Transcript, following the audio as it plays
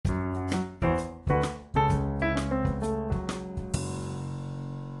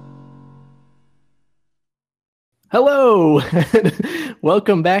Hello,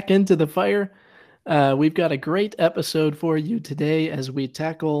 welcome back into the fire. We've got a great episode for you today as we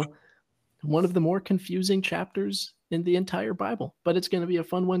tackle one of the more confusing chapters in the entire Bible, but it's going to be a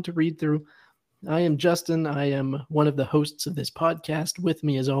fun one to read through. I am Justin. I am one of the hosts of this podcast. With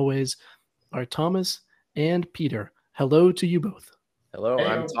me, as always, are Thomas and Peter. Hello to you both. Hello, Hey,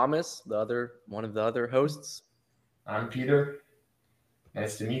 I'm Thomas, one of the other hosts. I'm Peter.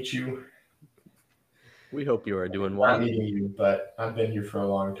 Nice to meet you. We hope you are doing Not well. meeting you, but I've been here for a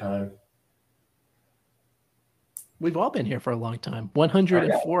long time. We've all been here for a long time.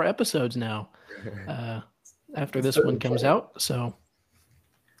 104 episodes now after this one comes out. So,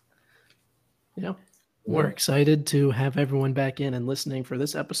 we're excited to have everyone back in and listening for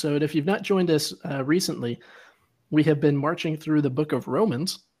this episode. If you've not joined us recently, we have been marching through the book of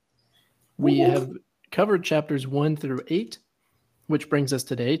Romans. We have covered chapters 1 through 8, which brings us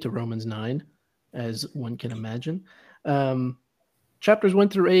today to Romans 9, as one can imagine. Chapters 1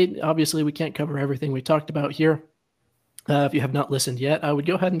 through 8, obviously we can't cover everything we talked about here. If you have not listened yet, I would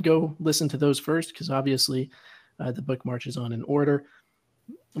go ahead and go listen to those first, because obviously the book marches on in order.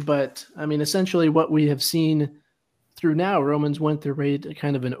 But, I mean, essentially what we have seen through now, Romans 1 through 8,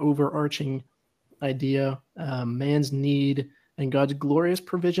 kind of an overarching idea, man's need and God's glorious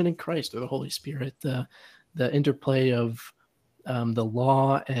provision in Christ through the Holy Spirit, the interplay of the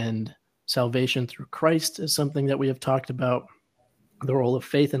law and salvation through Christ is something that we have talked about, the role of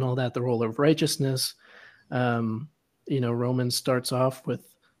faith and all that, the role of righteousness. Romans starts off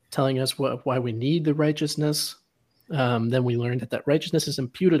with telling us why we need the righteousness. Then we learned that righteousness is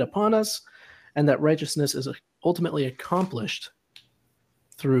imputed upon us, and that righteousness is ultimately accomplished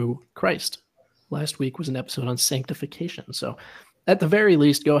through Christ. Last week was an episode on sanctification. So at the very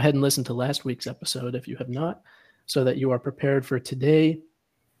least, go ahead and listen to last week's episode if you have not, so that you are prepared for today.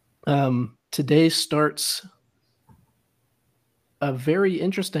 Today starts a very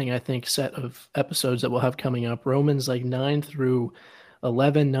interesting, I think, set of episodes that we'll have coming up. Romans 9 through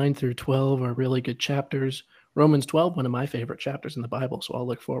 11, 9 through 12 are really good chapters. Romans 12, one of my favorite chapters in the Bible, so I'll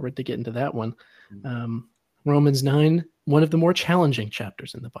look forward to getting to that one. Romans 9, one of the more challenging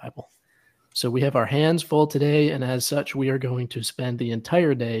chapters in the Bible. So we have our hands full today, and as such, we are going to spend the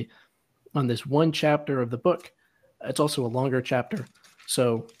entire day on this one chapter of the book. It's also a longer chapter,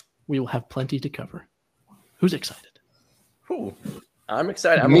 so we will have plenty to cover. Who's excited? Ooh, I'm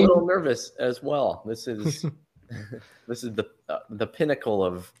excited. I'm a little nervous as well. This is the pinnacle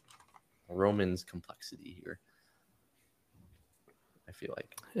of Romans complexity here, I feel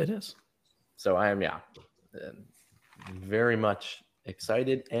like. It is. So I am, very much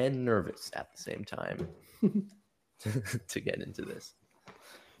excited and nervous at the same time to get into this.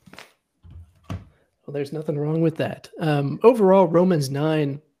 Well, there's nothing wrong with that. Overall, Romans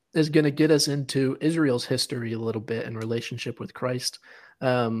 9 is going to get us into Israel's history a little bit in relationship with Christ.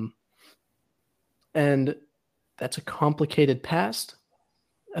 And that's a complicated past.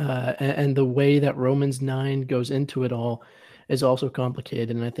 And the way that Romans 9 goes into it all is also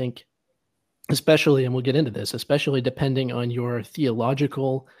complicated. And I think especially, and we'll get into this, especially depending on your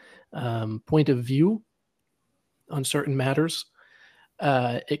theological point of view on certain matters,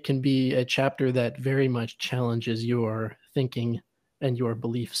 it can be a chapter that very much challenges your thinking and your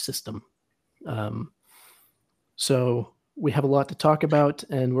belief system. So we have a lot to talk about,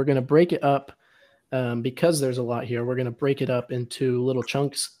 and we're going to break it up because there's a lot here. We're going to break it up into little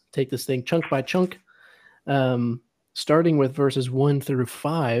chunks, take this thing chunk by chunk, starting with verses 1 through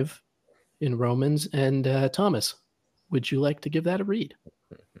 5 in Romans. And Thomas, would you like to give that a read?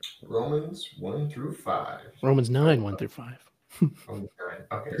 Romans 1 through 5. Romans 9, 1 through 5. Romans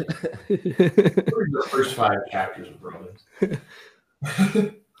 9. Okay. The first 5 chapters of Romans.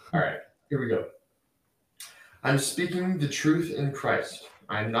 All right, here we go. I'm speaking the truth in Christ.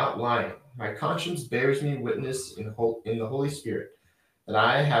 I'm not lying. My conscience bears me witness in the Holy Spirit that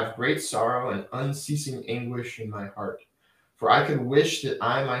I have great sorrow and unceasing anguish in my heart. For I could wish that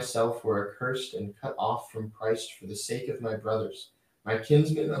I myself were accursed and cut off from Christ for the sake of my brothers, my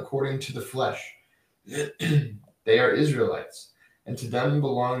kinsmen according to the flesh. They are Israelites, and to them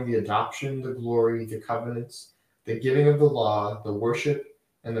belong the adoption, the glory, the covenants, the giving of the law, the worship,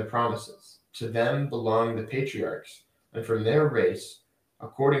 and the promises. To them belong the patriarchs, and from their race,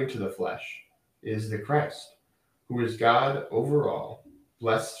 according to the flesh, is the Christ, who is God over all,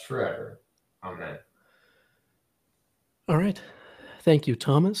 blessed forever. Amen. All right. Thank you,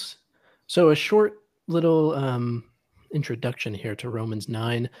 Thomas. So a short little introduction here to Romans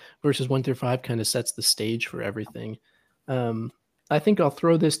 9, verses 1 through 5 kind of sets the stage for everything. I think I'll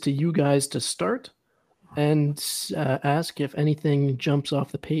throw this to you guys to start and ask if anything jumps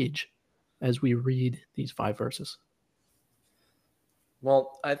off the page as we read these 5 verses?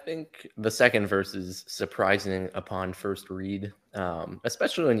 Well, I think the second verse is surprising upon first read,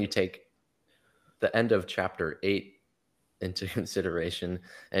 especially when you take the end of chapter 8 into consideration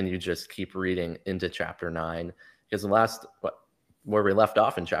and you just keep reading into chapter 9. Because where we left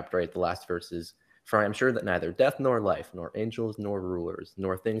off in chapter 8, the last verse is, "For I am sure that neither death nor life, nor angels nor rulers,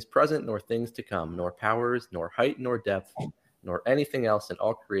 nor things present nor things to come, nor powers, nor height nor depth, nor anything else in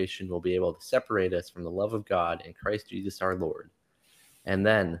all creation will be able to separate us from the love of God in Christ Jesus our Lord. And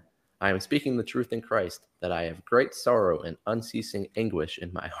then, I am speaking the truth in Christ, that I have great sorrow and unceasing anguish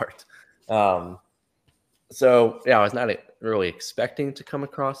in my heart." So, yeah, I was not really expecting to come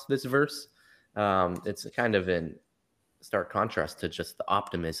across this verse. It's kind of in stark contrast to just the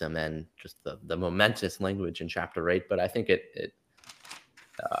optimism and just the momentous language in chapter 8. But I think it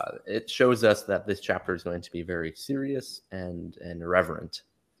shows us that this chapter is going to be very serious and reverent.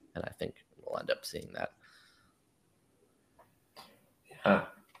 And I think we'll end up seeing that. Yeah.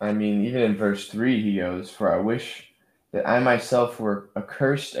 I mean, even in verse 3, he goes, "For I wish that I myself were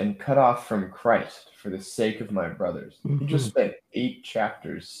accursed and cut off from Christ for the sake of my brothers." He just spent 8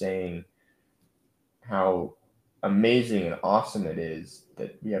 chapters saying how amazing and awesome it is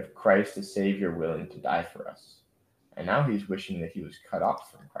that we have Christ, the Savior, willing to die for us. And now he's wishing that he was cut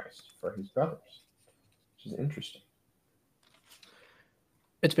off from Christ for his brothers, which is interesting.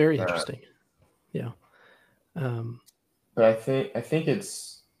 It's very interesting. Yeah. But I think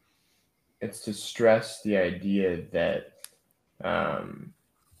it's to stress the idea that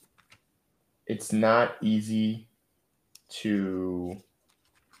it's not easy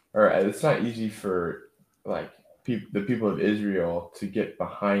for like the people of Israel to get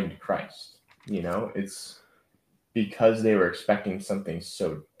behind Christ. You know, it's because they were expecting something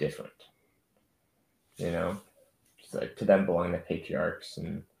so different. You know, it's like to them belong the patriarchs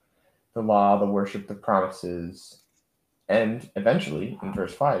and the law, the worship, the promises. And eventually, in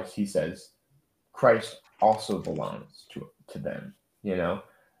verse 5, he says, Christ also belongs to them, you know?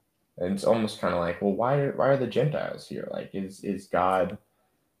 And it's almost kind of like, well, why are the Gentiles here? Like, is God,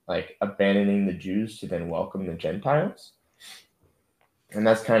 like, abandoning the Jews to then welcome the Gentiles? And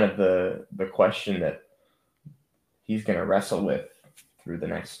that's kind of the question that he's going to wrestle with through the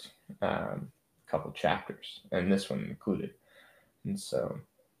next couple chapters, and this one included. And so,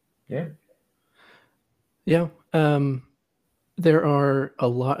 yeah. Yeah. There are a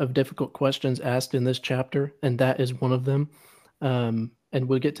lot of difficult questions asked in this chapter, and that is one of them. And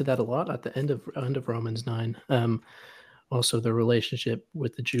we'll get to that a lot at the end of Romans 9. Also, the relationship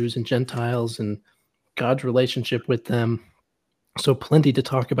with the Jews and Gentiles and God's relationship with them. So plenty to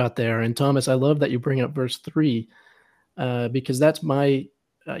talk about there. And Thomas, I love that you bring up verse 3, because that's my,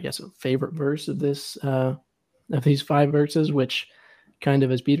 I guess, favorite verse of this of these 5 verses, which kind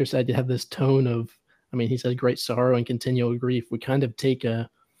of, as Peter said, you have this tone of, I mean, he says great sorrow and continual grief. We kind of take a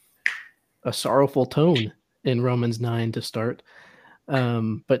sorrowful tone in Romans 9 to start.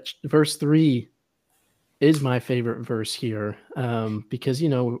 But verse 3 is my favorite verse here, because, you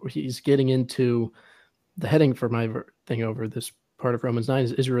know, he's getting into the heading for my thing over this part of Romans 9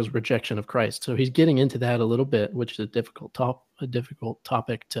 is Israel's rejection of Christ. So he's getting into that a little bit, which is a difficult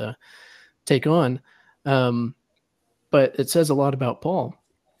topic to take on. But it says a lot about Paul,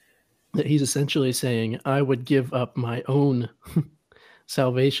 that he's essentially saying, I would give up my own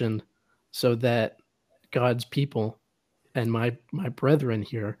salvation so that God's people and my brethren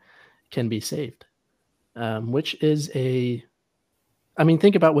here can be saved, which is I mean,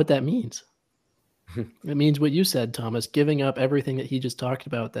 think about what that means. It means what you said, Thomas, giving up everything that he just talked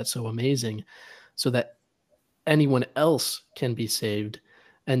about that's so amazing so that anyone else can be saved,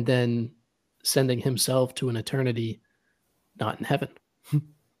 and then sending himself to an eternity not in heaven.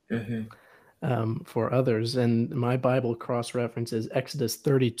 For others. And my Bible cross-references Exodus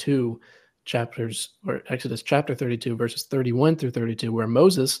chapter 32, verses 31 through 32, where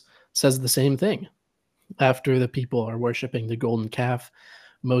Moses says the same thing. After the people are worshiping the golden calf,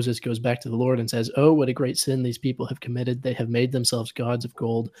 Moses goes back to the Lord and says, "Oh, what a great sin these people have committed. They have made themselves gods of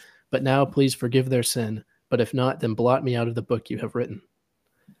gold. But now please forgive their sin. But if not, then blot me out of the book you have written."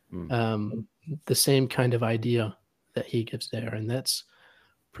 The same kind of idea that he gives there. And that's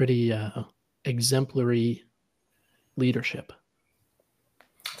pretty exemplary leadership.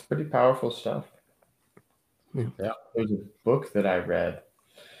 It's pretty powerful stuff. Yeah. There's a book that I read.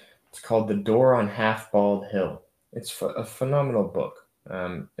 It's called The Door on Half-Bald Hill. It's a phenomenal book.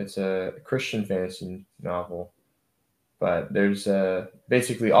 It's a Christian fantasy novel, but there's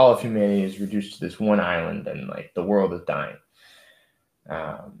basically all of humanity is reduced to this one island, and like the world is dying.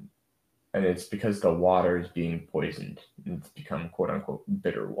 And it's because the water is being poisoned. It's become quote unquote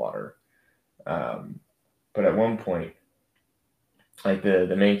bitter water. But at one point, like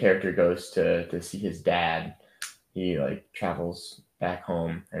the main character goes to see his dad. He like travels back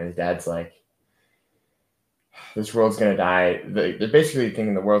home, and his dad's like, "This world's gonna die." They're basically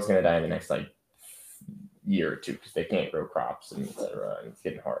thinking the world's gonna die in the next like year or two because they can't grow crops and etc. And it's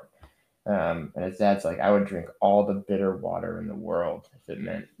getting hard. And his dad's like, "I would drink all the bitter water in the world if it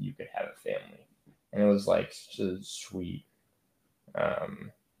meant you could have a family." And it was like such a sweet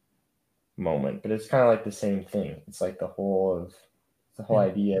moment, but it's kind of like the same thing. It's like the whole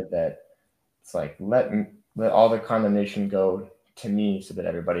idea that it's like let all the condemnation go to me so that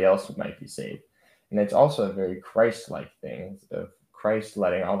everybody else might be saved. And it's also a very Christ-like thing of Christ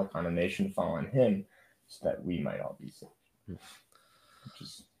letting all the condemnation fall on him so that we might all be saved, which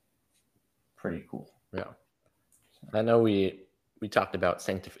is pretty cool. Yeah. I know we talked about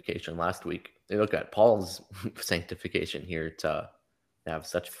sanctification last week. They look at Paul's sanctification here to have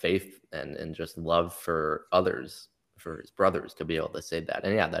such faith and just love for others, for his brothers, to be able to say that.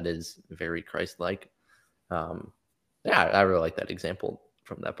 And yeah, that is very Christ-like. Yeah, I really like that example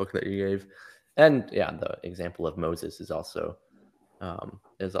from that book that you gave. And yeah, the example of Moses is also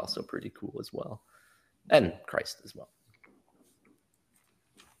pretty cool as well. And Christ as well.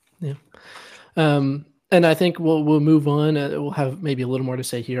 Yeah. And I think we'll move on. We'll have maybe a little more to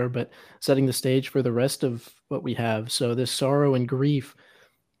say here, but setting the stage for the rest of what we have. So this sorrow and grief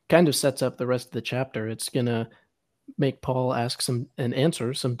kind of sets up the rest of the chapter. It's going to make Paul ask and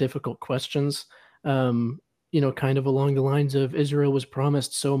answer some difficult questions, kind of along the lines of Israel was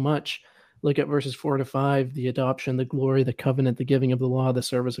promised so much. Look at verses 4-5, the adoption, the glory, the covenant, the giving of the law, the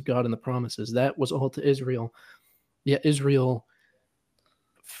service of God, and the promises. That was all to Israel. Yet Israel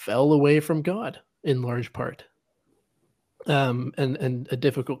fell away from God in large part. And a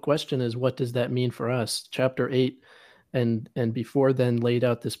difficult question is, what does that mean for us? Chapter 8 and before then laid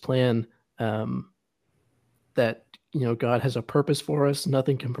out this plan that God has a purpose for us.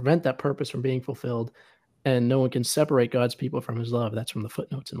 Nothing can prevent that purpose from being fulfilled, and no one can separate God's people from his love. That's from the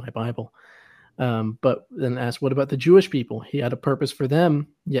footnotes in my Bible. But then ask, what about the Jewish people? He had a purpose for them,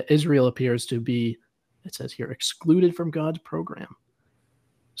 yet Israel appears to be, it says here, excluded from God's program.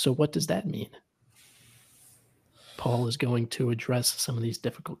 So what does that mean? Paul is going to address some of these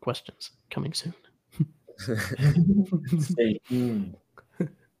difficult questions coming soon. Stay tuned.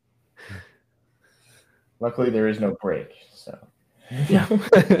 Luckily, there is no break, so. Yeah.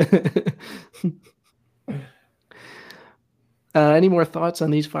 Any more thoughts on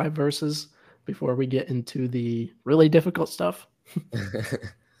these 5 verses before we get into the really difficult stuff?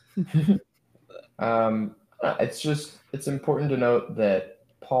 It's important to note that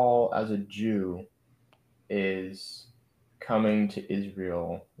Paul, as a Jew, is coming to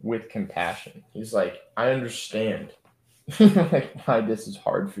Israel with compassion. He's like, I understand like why this is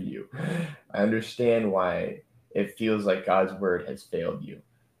hard for you. I understand why it feels like God's word has failed you.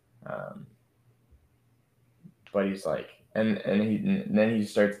 But he's like, and then he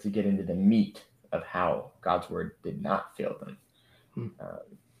starts to get into the meat of how God's word did not fail them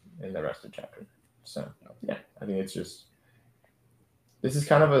in the rest of the chapter. So yeah, I think it's just, this is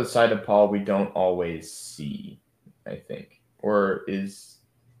kind of a side of Paul we don't always see, I think, or is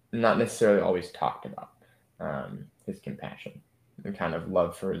not necessarily always talked about. His compassion and kind of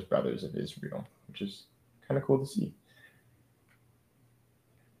love for his brothers of Israel, which is kind of cool to see.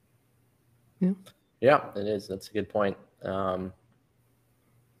 Yeah, it is. That's a good point. I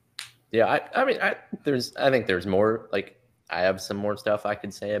think there's more. Like, I have some more stuff I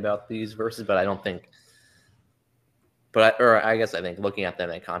could say about these verses, but I don't think. I guess I think looking at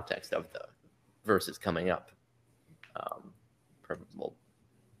them in context of the verses coming up, probably will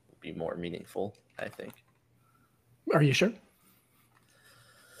be more meaningful, I think. Are you sure?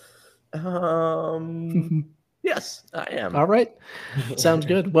 Yes, I am. All right. Sounds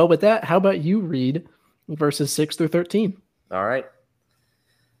good. Well, with that, how about you read verses 6-13? All right.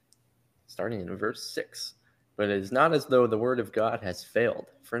 Starting in verse 6. But it is not as though the word of God has failed,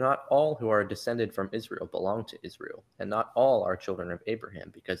 for not all who are descended from Israel belong to Israel, and not all are children of Abraham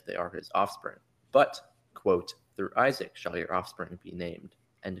because they are his offspring. But, quote, through Isaac shall your offspring be named,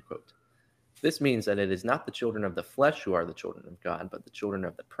 end quote. This means that it is not the children of the flesh who are the children of God, but the children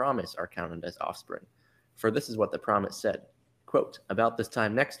of the promise are counted as offspring. For this is what the promise said, quote, about this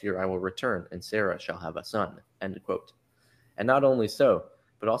time next year I will return, and Sarah shall have a son, end quote. And not only so,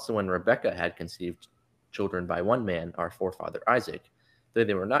 but also when Rebekah had conceived children by one man, our forefather Isaac, though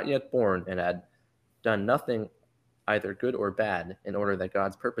they were not yet born and had done nothing either good or bad, in order that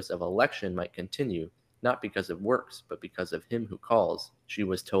God's purpose of election might continue, not because of works, but because of him who calls, she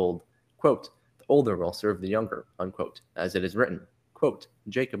was told, quote, the older will serve the younger, unquote, as it is written, quote,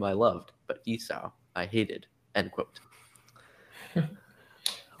 Jacob I loved, but Esau I hated, end quote.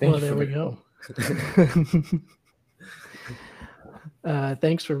 Well, there we go.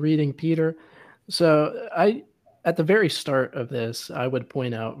 Thanks for reading, Peter. So at the very start of this, I would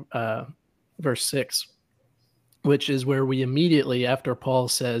point out verse 6, which is where we immediately, after Paul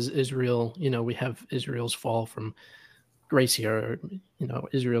says Israel, we have Israel's fall from grace here,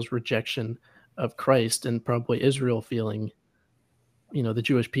 Israel's rejection of Christ, and probably Israel feeling, the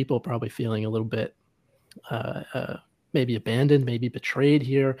Jewish people probably feeling a little bit maybe abandoned, maybe betrayed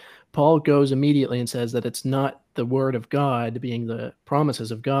here. Paul goes immediately and says that it's not the word of God, being the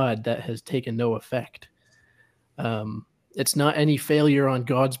promises of God, that has taken no effect. It's not any failure on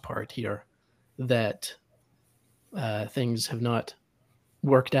God's part here that things have not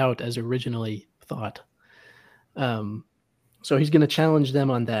worked out as originally thought. So he's going to challenge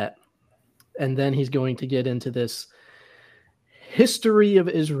them on that. And then he's going to get into this history of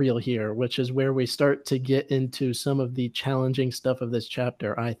Israel here, which is where we start to get into some of the challenging stuff of this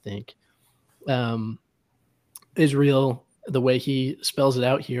chapter, I think. Israel, the way he spells it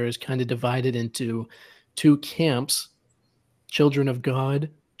out here, is kind of divided into two camps: children of God,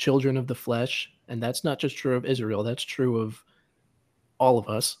 children of the flesh. And that's not just true of Israel, that's true of all of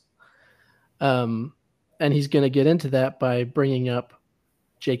us. And he's going to get into that by bringing up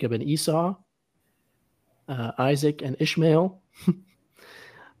Jacob and Esau, Isaac and Ishmael.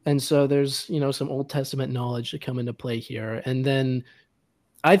 And so there's, some Old Testament knowledge to come into play here. And then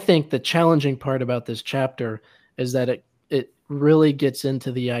I think the challenging part about this chapter is that it really gets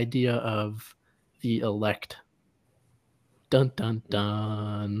into the idea of the elect. Dun, dun,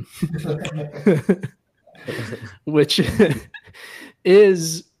 dun. Which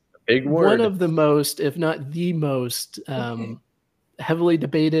is big word. One of the most, if not the most, heavily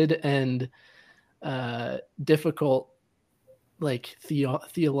debated and difficult,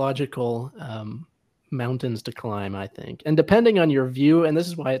 theological mountains to climb, I think. And depending on your view, and this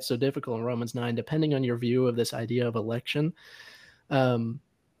is why it's so difficult in Romans 9, depending on your view of this idea of election,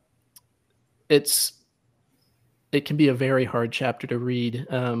 it can be a very hard chapter to read.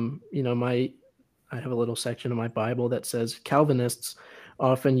 I have a little section of my Bible that says Calvinists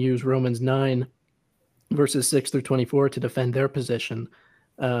often use Romans 9 verses 6 through 24 to defend their position,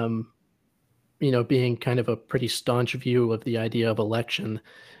 being kind of a pretty staunch view of the idea of election,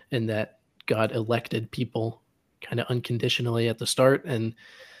 and that God elected people kind of unconditionally at the start, and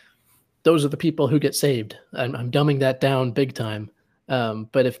those are the people who get saved. I'm dumbing that down big time.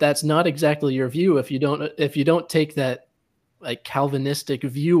 But if that's not exactly your view, if you don't take that Calvinistic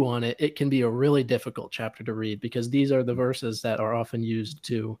view on it, it can be a really difficult chapter to read, because these are the verses that are often used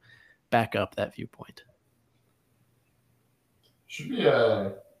to back up that viewpoint. Should we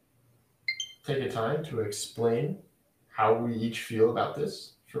take a time to explain how we each feel about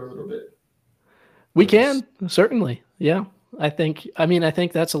this for a little bit? We can, certainly. Yeah. I think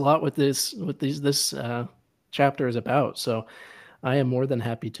that's a lot what this chapter is about. So I am more than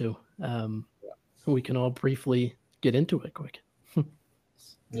happy to. We can all briefly get into it quick.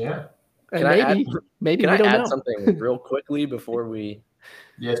 Yeah. And maybe can we don't add know something real quickly before we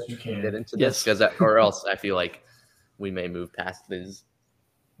yes, you can get into this? Because or else I feel like we may move past those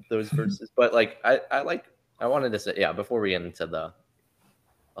verses. But I wanted to say, before we get into the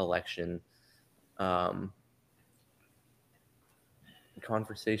election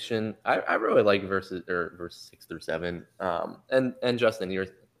conversation, I really like verse 6 through 7. And Justin, you're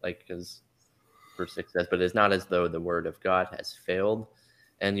because verse 6 says, but it's not as though the word of God has failed.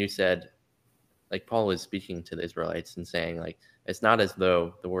 And you said, Paul is speaking to the Israelites and saying, it's not as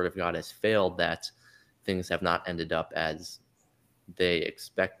though the word of God has failed, that things have not ended up as they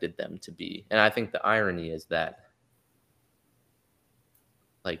expected them to be. And I think the irony is that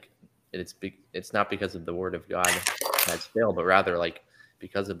it's not because of the word of God has failed, but rather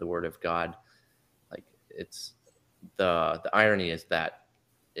because of the word of God, it's the irony is that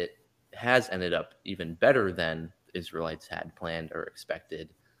it has ended up even better than the Israelites had planned or expected,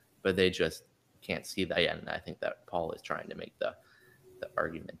 but they just can't see that yet. And I think that Paul is trying to make the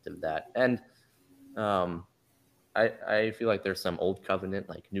argument of that. And I feel like there's some old covenant,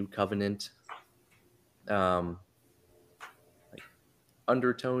 new covenant,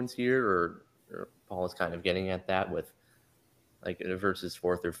 undertones here, or Paul is kind of getting at that with verses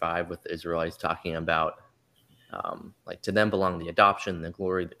 4 through 5, with the Israelites talking about to them belong the adoption, the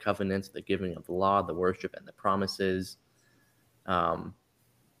glory, the covenants, the giving of the law, the worship, and the promises.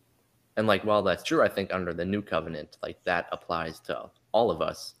 And while that's true, I think under the new covenant, that applies to all of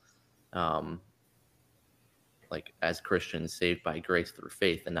us, as Christians saved by grace through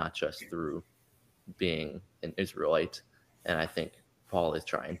faith, and not just through being an Israelite. And I think Paul is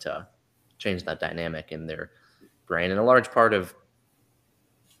trying to change that dynamic in their brain. And a large part of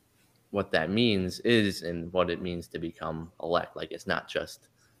what that means is in what it means to become elect. Like, it's not just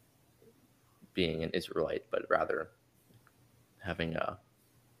being an Israelite, but rather having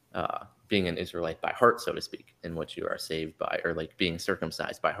being an Israelite by heart, so to speak, in which you are saved by, or like being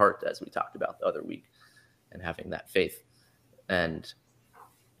circumcised by heart, as we talked about the other week, and having that faith. And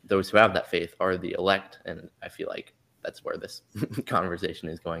those who have that faith are the elect. And I feel like that's where this conversation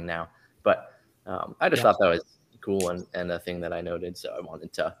is going now. But I just thought that was cool and a thing that I noted. So I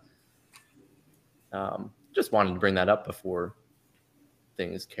wanted to just wanted to bring that up before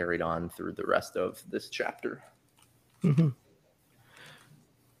things carried on through the rest of this chapter. Mm-hmm.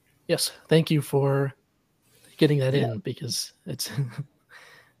 Yes, thank you for getting that in, because it's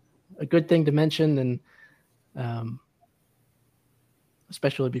a good thing to mention, and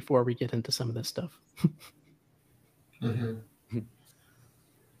especially before we get into some of this stuff. Mm-hmm.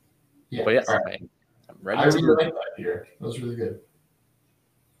 Yeah, but yes, right. I'm ready. I really like that, Peter. That was really good.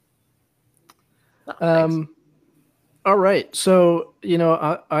 All right, so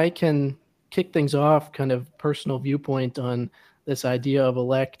I can kick things off, kind of personal viewpoint on this idea of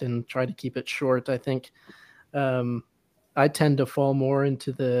elect, and try to keep it short. I think I tend to fall more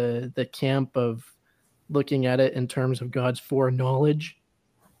into the camp of looking at it in terms of God's foreknowledge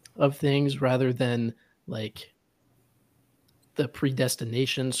of things, rather than like the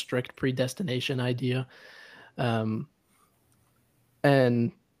strict predestination idea. And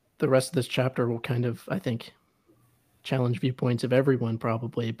the rest of this chapter will kind of, I think, challenge viewpoints of everyone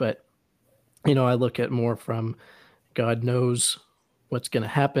probably. But, I look at more from God knows what's going to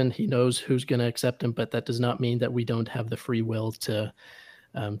happen. He knows who's going to accept him, but that does not mean that we don't have the free will to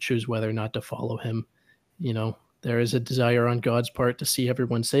choose whether or not to follow him. There is a desire on God's part to see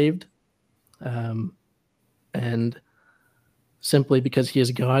everyone saved. And simply because he is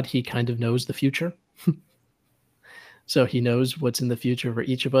God, he kind of knows the future. So he knows what's in the future for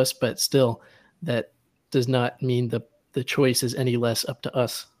each of us, but still that does not mean the choice is any less up to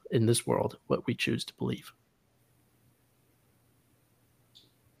us in this world, what we choose to believe.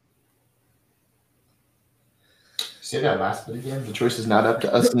 Say that last bit again. The choice is not up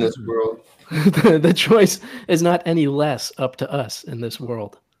to us in this world. The choice is not any less up to us in this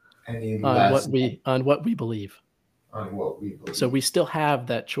world. On what we believe. On what we believe. So we still have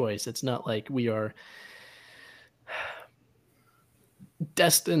that choice. It's not like we are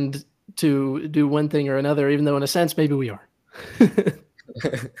destined to do one thing or another, even though in a sense maybe we are.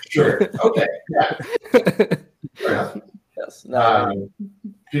 Sure. Okay. Yeah. Yes.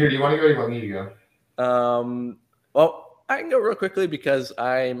 Peter, do you want to go or do you want me to go? Well, I can go real quickly because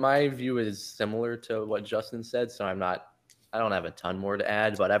my view is similar to what Justin said, so I don't have a ton more to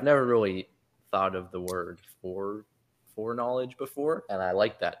add, but I've never really thought of the word foreknowledge before, and I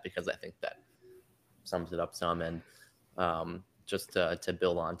like that because I think that sums it up some. And just to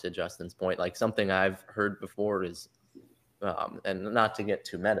build on to Justin's point, like something I've heard before is, and not to get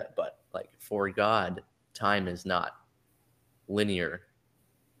too meta, but like for God, time is not linear.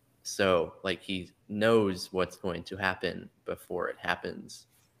 So like he knows what's going to happen before it happens.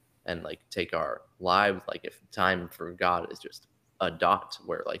 And like take our lives, like if time for God is just a dot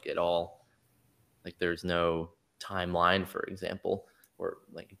where like it all, like there's no timeline, for example, or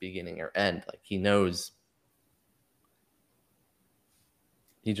like beginning or end, like he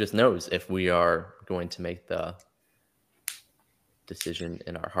just knows if we are going to make the decision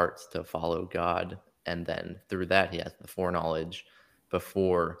in our hearts to follow God. And then through that, he has the foreknowledge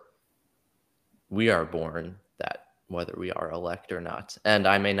before we are born, that whether we are elect or not. And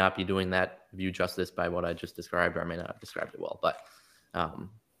I may not be doing that view justice by what I just described, or I may not have described it well, but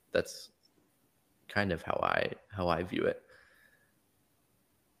that's kind of how I view it.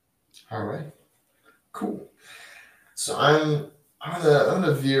 All right, cool. So I'm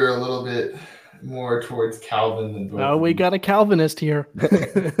gonna veer a little bit more towards Calvin than both. Oh, we got a Calvinist here.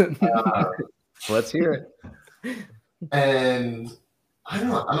 Let's hear it. And I don't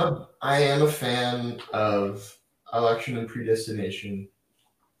know. I am a fan of election and predestination.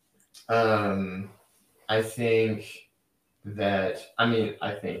 I think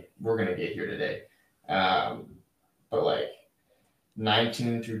we're gonna get here today. But like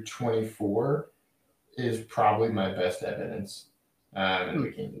 19 through 24 is probably my best evidence. And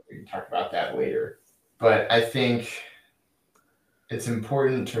we can talk about that later. But I think it's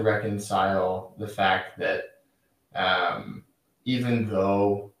important to reconcile the fact that even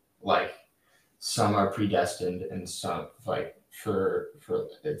though like some are predestined and some like for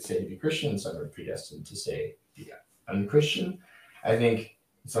let's say to be Christian, some are predestined to say be unchristian, I think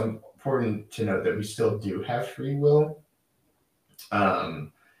it's important to note that we still do have free will.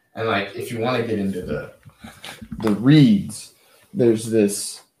 And like, if you want to get into the reads, there's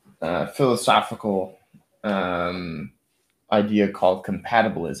this philosophical idea called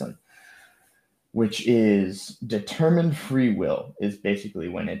compatibilism, which is determined free will, is basically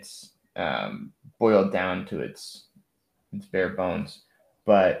when it's boiled down to its bare bones.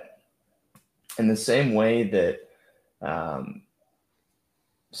 But in the same way that,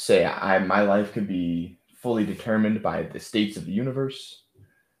 say, my life could be fully determined by the states of the universe,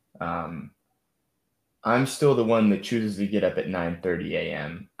 I'm still the one that chooses to get up at 9:30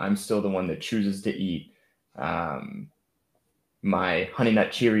 a.m. I'm still the one that chooses to eat my Honey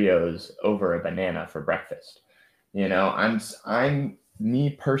Nut Cheerios over a banana for breakfast. You know, I'm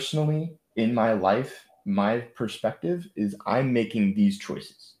me personally in my life. My perspective is I'm making these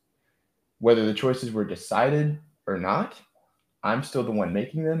choices. Whether the choices were decided or not, I'm still the one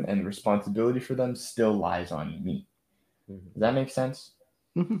making them, and the responsibility for them still lies on me. Does that make sense?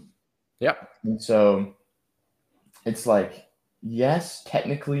 Mm-hmm. Yeah. And so it's like, yes,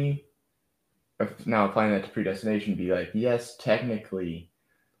 technically, now applying that to predestination, be like, yes, technically,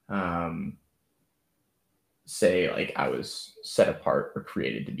 say like I was set apart or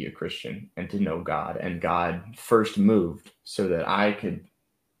created to be a Christian and to know God, and God first moved so that I could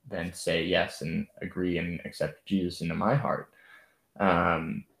then say yes and agree and accept Jesus into my heart.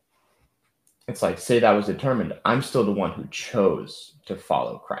 It's like, say that was determined, I'm still the one who chose to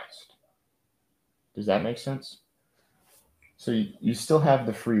follow Christ. Does that make sense? So you still have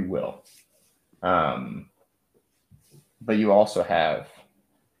the free will, but you also have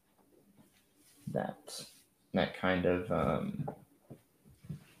that kind of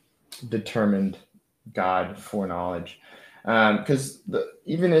determined God foreknowledge, because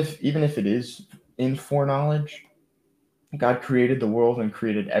even if it is in foreknowledge, God created the world and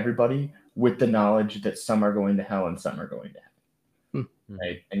created everybody with the knowledge that some are going to hell and some are going to heaven,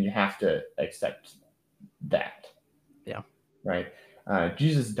 right? And you have to accept that. Yeah. Right.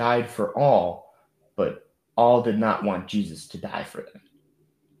 Jesus died for all, but all did not want Jesus to die for them.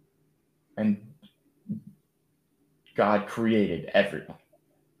 And God created everyone.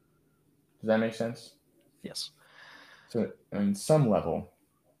 Does that make sense? Yes. So on some level,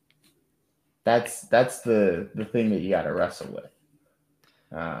 that's the thing that you got to wrestle with.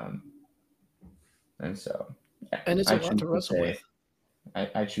 And so, yeah, and it's a lot to wrestle with.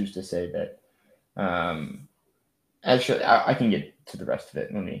 I choose to say that. Actually, I can get to the rest of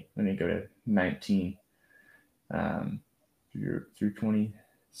it. Let me go to 19 through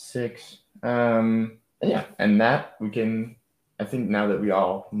 26. Yeah, and that we can. I think now that we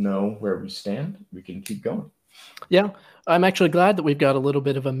all know where we stand, we can keep going. Yeah, I'm actually glad that we've got a little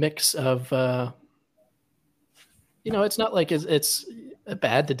bit of a mix of. It's not like it's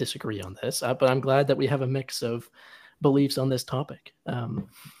bad to disagree on this, but I'm glad that we have a mix of beliefs on this topic.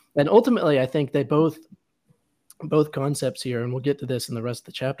 And ultimately, I think they both concepts here, and we'll get to this in the rest of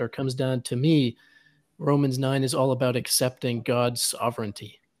the chapter, comes down to me. Romans 9 is all about accepting God's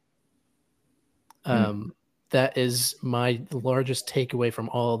sovereignty. That is my largest takeaway from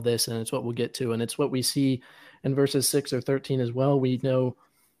all of this, and it's what we'll get to, and it's what we see in verses 6 or 13 as well. We know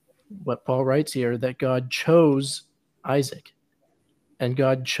what Paul writes here, that God chose Isaac and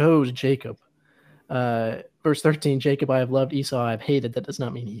God chose Jacob. Verse 13, Jacob I have loved, Esau I have hated. That does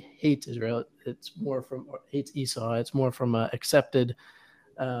not mean he hates Israel. It's more from hates Esau. It's more from accepted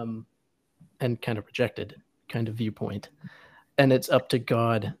and kind of rejected kind of viewpoint. And it's up to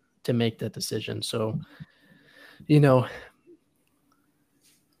God to make that decision. So,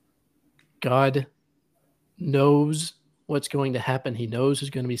 God knows what's going to happen. He knows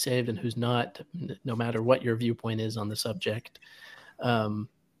who's going to be saved and who's not, no matter what your viewpoint is on the subject.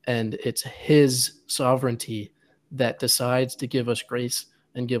 And it's his sovereignty that decides to give us grace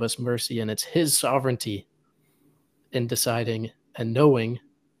and give us mercy. And it's his sovereignty in deciding and knowing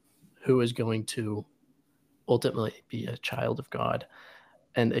who is going to ultimately be a child of God.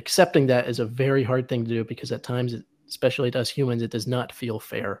 And accepting that is a very hard thing to do, because at times, especially to us humans, it does not feel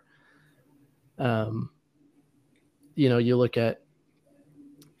fair. You look at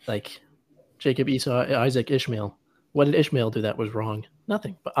like Jacob, Esau, Isaac, Ishmael. What did Ishmael do that was wrong?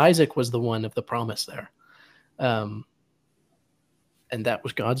 Nothing. But Isaac was the one of the promise there. And that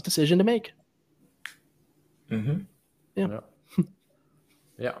was God's decision to make. Mm-hmm. Yeah.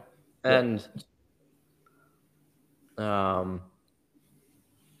 Yeah. And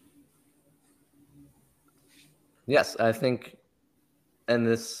yes, I think, and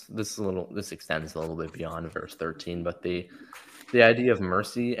this extends a little bit beyond verse 13, but the idea of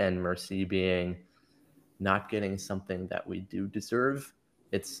mercy, and mercy being not getting something that we do deserve,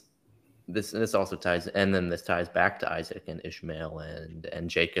 it's this also ties, and then this ties back to Isaac and Ishmael and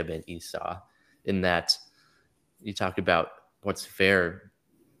Jacob and Esau, in that you talk about what's fair,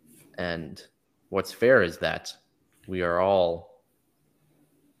 and what's fair is that we are all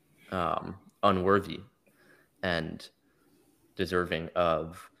unworthy and deserving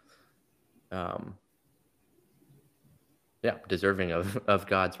of deserving of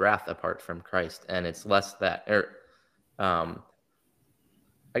God's wrath apart from Christ. And it's less that, I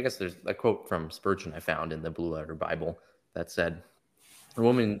guess there's a quote from Spurgeon I found in the Blue Letter Bible that said, a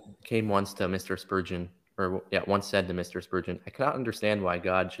woman came once to Mr. Spurgeon, once said to Mr. Spurgeon, "I cannot understand why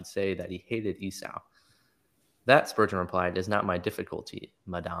God should say that he hated Esau." That, Spurgeon replied, "is not my difficulty,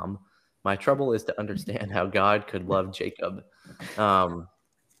 madame. My trouble is to understand how God could love Jacob." And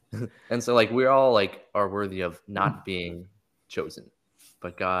so, like, we all like are worthy of not being chosen,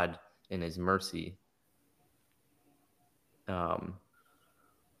 but God, in His mercy,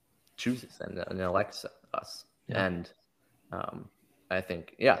 chooses and elects us. Yeah. And I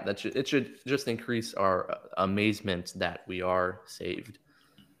think, it should just increase our amazement that we are saved,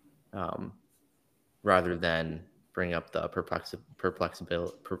 rather than bring up the perplexity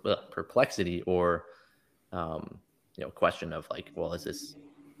or question of like, well, is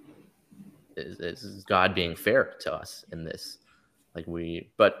God being fair to us in this?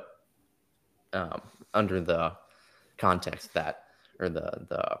 Under the context that, or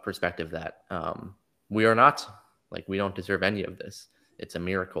the perspective that we are not, like, we don't deserve any of this. It's a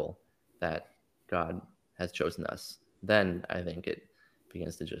miracle that God has chosen us. Then I think it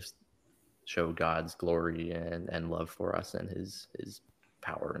begins to just show God's glory and love for us and his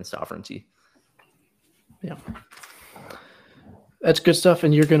power and sovereignty. Yeah. That's good stuff.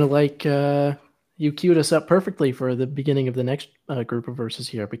 And you're going to you queued us up perfectly for the beginning of the next group of verses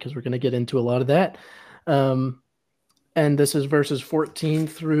here, because we're going to get into a lot of that. And this is verses 14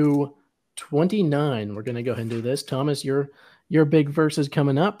 through 29. We're going to go ahead and do this. Thomas, your big verses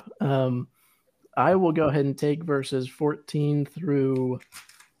coming up. I will go ahead and take verses 14 through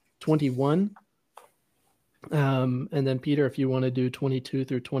 21. And then Peter, if you want to do 22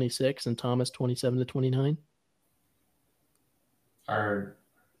 through 26, and Thomas 27 to 29.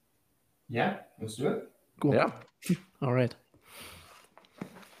 Yeah, let's do it. Cool. Yeah. All right.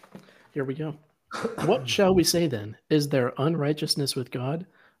 Here we go. What shall we say then? Is there unrighteousness with God?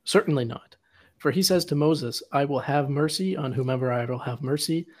 Certainly not. For he says to Moses, I will have mercy on whomever I will have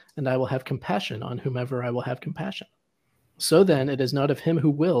mercy, and I will have compassion on whomever I will have compassion. So then it is not of him who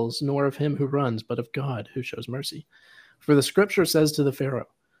wills, nor of him who runs, but of God who shows mercy. For the scripture says to the Pharaoh,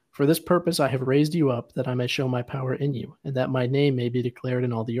 for this purpose I have raised you up, that I may show my power in you, and that my name may be declared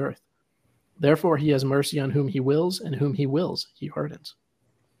in all the earth. Therefore he has mercy on whom he wills, and whom he wills he hardens.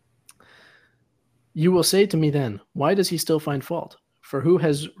 You will say to me then, why does he still find fault? For who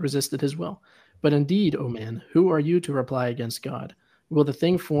has resisted his will? But indeed, O man, who are you to reply against God? Will the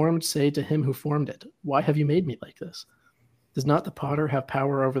thing formed say to him who formed it, why have you made me like this? Does not the potter have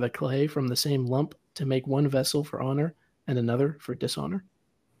power over the clay from the same lump to make one vessel for honor and another for dishonor?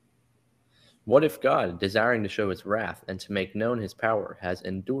 What if God, desiring to show his wrath and to make known his power, has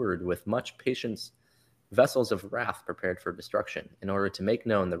endured with much patience vessels of wrath prepared for destruction, in order to make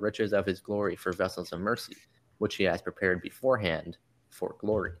known the riches of his glory for vessels of mercy, which he has prepared beforehand for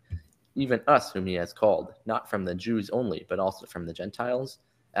glory? Even us whom he has called, not from the Jews only, but also from the Gentiles,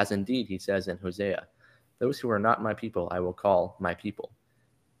 as indeed he says in Hosea, those who are not my people I will call my people,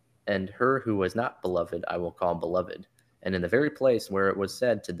 and her who was not beloved I will call beloved. And in the very place where it was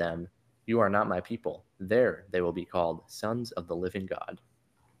said to them, you are not my people, there they will be called sons of the living God.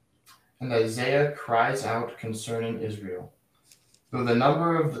 And Isaiah cries out concerning Israel. Though the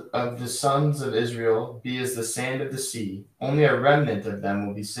number of the sons of Israel be as the sand of the sea, only a remnant of them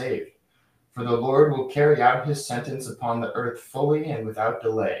will be saved. For the Lord will carry out his sentence upon the earth fully and without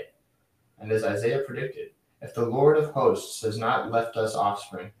delay. And as Isaiah predicted, if the Lord of hosts has not left us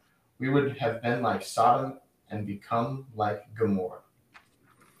offspring, we would have been like Sodom and become like Gomorrah.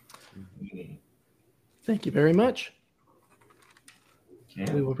 Thank you very much.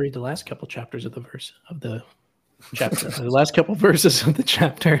 Yeah. We will read the last couple chapters of the chapter, the last couple verses of the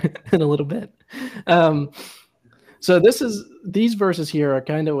chapter in a little bit. So these verses here are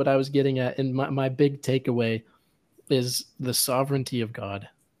kind of what I was getting at, and my big takeaway is the sovereignty of God.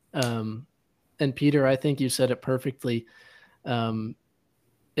 And Peter, I think you said it perfectly, in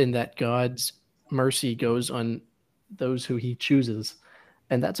that God's mercy goes on those who he chooses,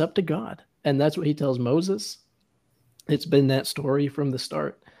 and that's up to God. And that's what he tells Moses. It's been that story from the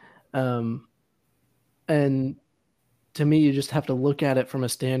start. And to me, you just have to look at it from a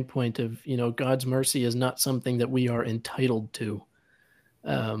standpoint of, God's mercy is not something that we are entitled to.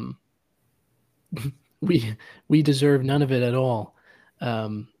 we deserve none of it at all.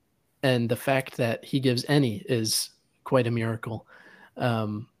 And the fact that he gives any is quite a miracle.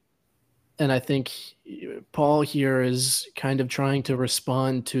 And I think Paul here is kind of trying to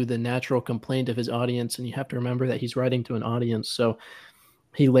respond to the natural complaint of his audience. And you have to remember that he's writing to an audience. So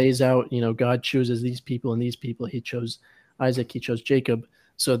he lays out, God chooses these people and these people. He chose Isaac, he chose Jacob.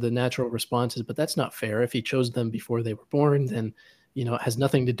 So the natural response is, but that's not fair. If he chose them before they were born, then, it has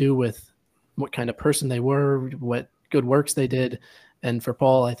nothing to do with what kind of person they were, what good works they did. And for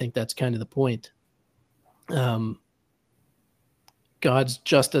Paul, I think that's kind of the point. God's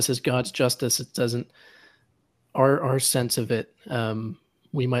justice is God's justice. It doesn't, our sense of it,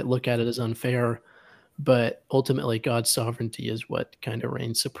 we might look at it as unfair, but ultimately God's sovereignty is what kind of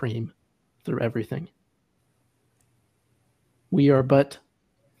reigns supreme through everything. We are but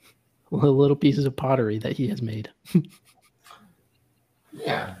little pieces of pottery that he has made.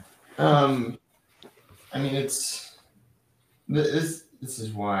 Yeah. I mean, this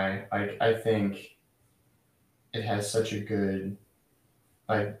is why I think it has such a good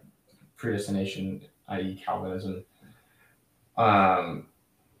predestination, i.e. Calvinism,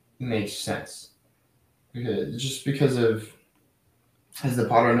 makes sense. Because of, has the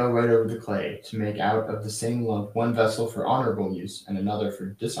potter no right over the clay to make out of the same lump one vessel for honorable use and another for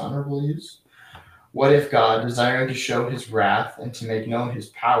dishonorable use? What if God, desiring to show his wrath and to make known his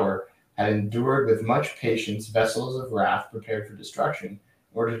power, had endured with much patience vessels of wrath prepared for destruction, in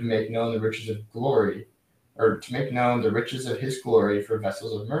order to make known the riches of glory, or to make known the riches of his glory for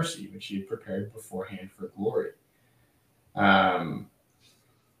vessels of mercy, which he had prepared beforehand for glory?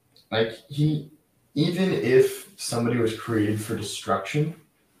 Even if somebody was created for destruction,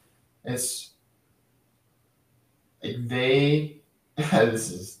 it's like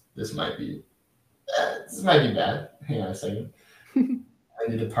this might be bad. Hang on a second. I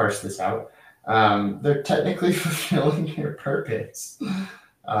need to parse this out. They're technically fulfilling their purpose.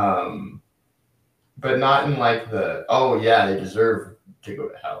 But not in they deserve to go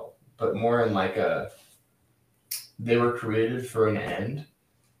to hell, but more in they were created for an end,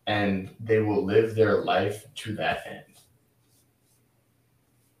 and they will live their life to that end.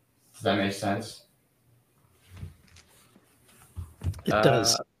 Does that make sense? It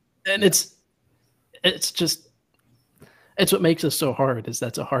does. And it's what makes us so hard, is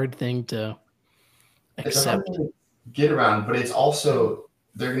that's a hard thing to accept. It's a hard thing to get around, but it's also,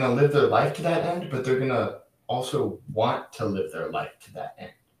 they're going to live their life to that end, but they're going to also want to live their life to that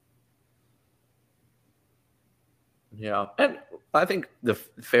end. Yeah, and I think the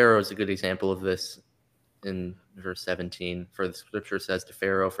Pharaoh is a good example of this in verse 17. For the scripture says to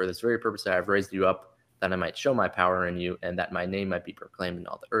Pharaoh, for this very purpose I have raised you up, that I might show my power in you, and that my name might be proclaimed in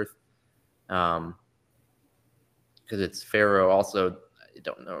all the earth. Because it's Pharaoh also, I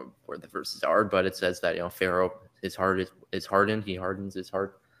don't know where the verses are, but it says that, Pharaoh, his heart is hardened. He hardens his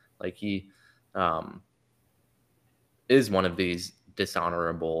heart. Like he is one of these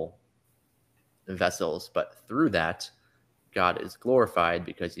dishonorable vessels, but through that, God is glorified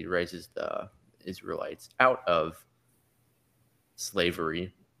because he raises the Israelites out of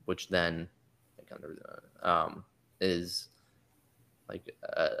slavery, which then is like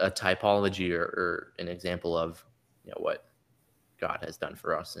a typology or an example of what God has done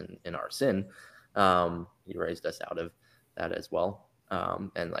for us in our sin. He raised us out of that as well,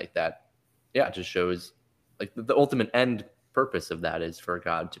 and that, it just shows the ultimate end purpose of that is for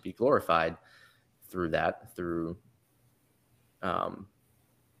God to be glorified through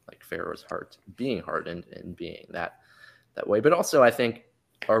Pharaoh's heart being hardened and being that way. But also, I think,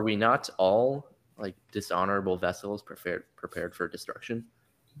 are we not all dishonorable vessels prepared for destruction?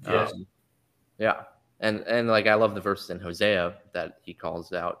 Yes. Yeah. And I love the verses in Hosea that he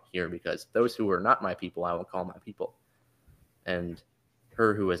calls out here, because those who are not my people, I will call my people. And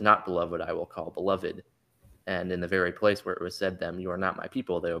her who is not beloved, I will call beloved. And in the very place where it was said them, you are not my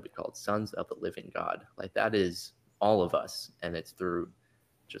people, they will be called sons of the living God. That is all of us. And it's through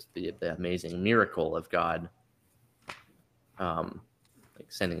just the amazing miracle of God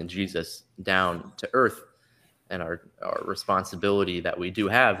sending Jesus down to earth, and our responsibility that we do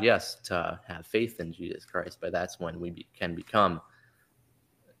have, yes, to have faith in Jesus Christ, but that's when we can become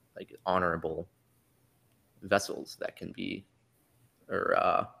honorable vessels that can be,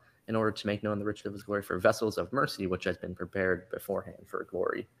 or in order to make known the riches of his glory, for vessels of mercy, which has been prepared beforehand for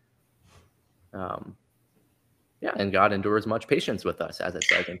glory. And God endures much patience with us, as it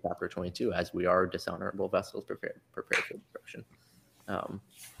says in chapter 22, as we are dishonorable vessels prepared for destruction.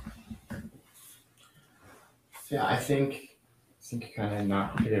 I think you kind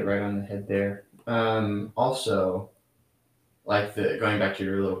of hit it right on the head there. Also, like the going back to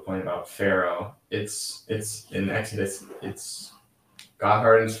your little point about Pharaoh, it's in Exodus, it's God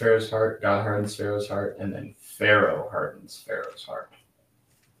hardens Pharaoh's heart, God hardens Pharaoh's heart, and then Pharaoh hardens Pharaoh's heart.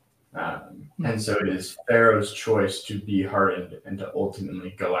 And so it is Pharaoh's choice to be hardened and to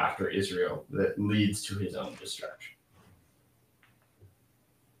ultimately go after Israel that leads to his own destruction.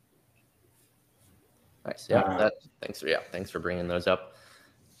 Nice. Yeah. Thanks for bringing those up.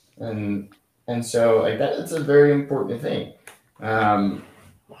 And so like that, it's a very important thing. And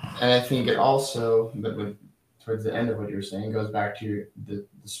I think it also, but towards the end of what you were saying, goes back to the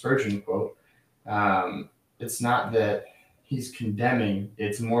Spurgeon quote. It's not that he's condemning,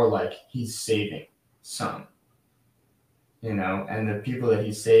 it's more like he's saving some, and the people that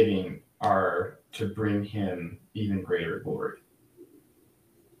he's saving are to bring him even greater glory.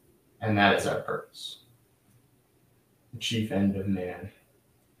 And that is our purpose. The chief end of man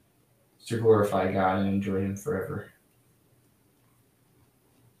is to glorify God and enjoy him forever.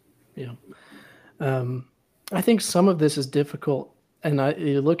 Yeah. I think some of this is difficult, and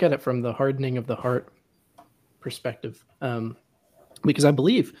you look at it from the hardening of the heart perspective, because I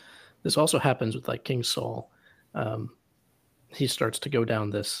believe this also happens with like King Saul. He starts to go down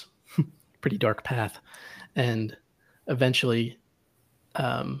this pretty dark path, and eventually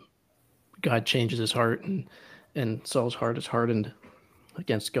God changes his heart, and Saul's heart is hardened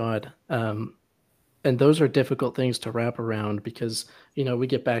against God. And those are difficult things to wrap around because, we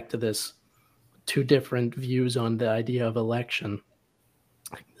get back to this two different views on the idea of election,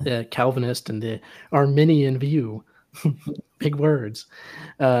 the Calvinist and the Arminian view, big words.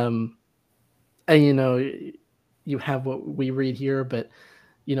 And, you have what we read here, but,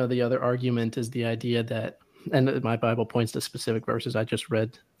 the other argument is the idea that, and my Bible points to specific verses. I just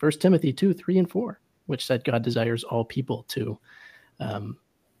read 1 Timothy 2:3-4, which said God desires all people to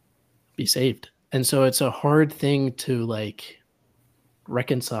be saved. And so it's a hard thing to like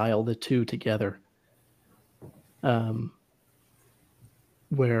reconcile the two together.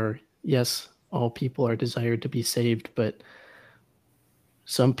 Where, yes, all people are desired to be saved, but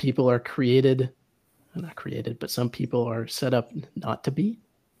some people are not created, but some people are set up not to be.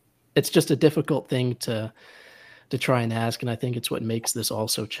 It's just a difficult thing to try and ask, and I think it's what makes this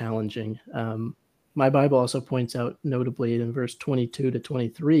also challenging. My Bible also points out notably in verse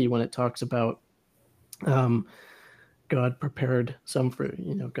 22-23 when it talks about God prepared some for,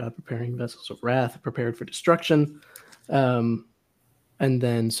 God preparing vessels of wrath prepared for destruction, and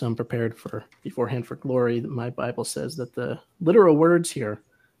then some prepared beforehand for glory. My Bible says that the literal words here,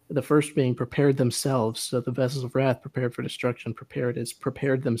 the first being prepared themselves, so the vessels of wrath prepared for destruction,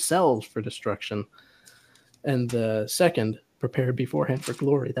 prepared themselves for destruction. And the second, prepared beforehand for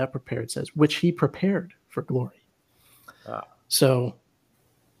glory, that prepared says, which he prepared for glory. So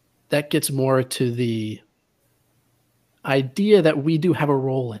that gets more to the idea that we do have a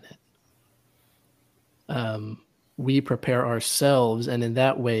role in it. We prepare ourselves, and in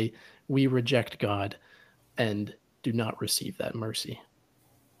that way, we reject God and do not receive that mercy,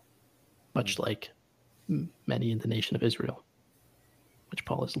 much like many in the nation of Israel, which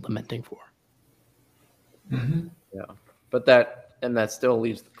Paul is lamenting for. Mm-hmm. Yeah, but that still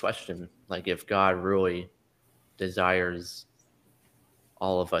leaves the question, like if God really desires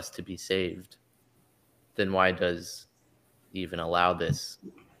all of us to be saved, then why does he even allow this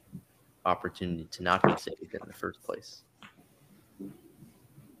opportunity to not be saved in the first place?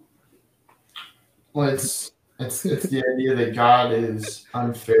 Well, it's the idea that God is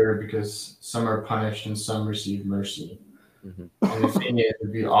unfair because some are punished and some receive mercy. Mm-hmm. And the thing is,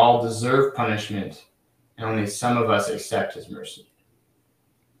 we all deserve punishment, and only some of us accept his mercy.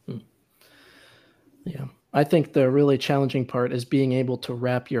 Yeah. I think the really challenging part is being able to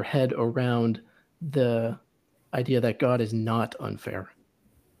wrap your head around the idea that God is not unfair.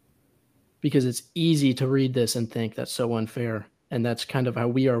 Because it's easy to read this and think that's so unfair. And that's kind of how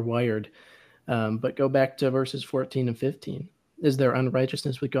we are wired. But go back to verses 14 and 15. Is there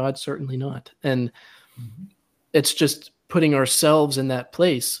unrighteousness with God? Certainly not. And it's just putting ourselves in that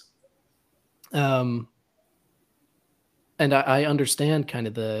place. And I understand kind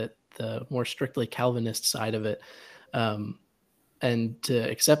of the more strictly Calvinist side of it. And to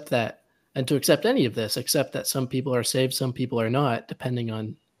accept that, and to accept any of this, except that some people are saved, some people are not, depending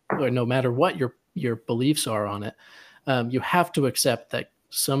on, or no matter what your beliefs are on it, you have to accept that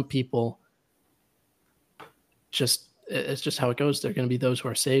some people it's just how it goes. There are going to be those who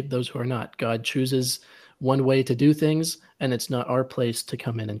are saved, those who are not. God chooses one way to do things, and it's not our place to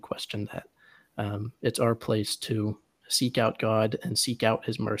come in and question that. It's our place to seek out God and seek out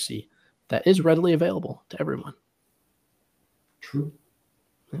his mercy that is readily available to everyone. True.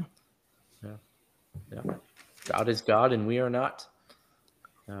 Yeah. God is God and we are not.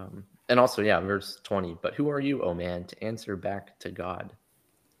 And also, yeah, verse 20, but who are you, O man, to answer back to God?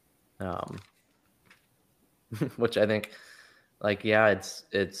 Which I think, like, yeah,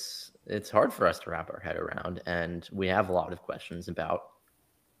 it's hard for us to wrap our head around, and we have a lot of questions about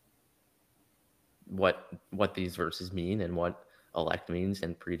what these verses mean and what elect means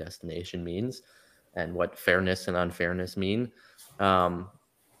and predestination means and what fairness and unfairness mean. But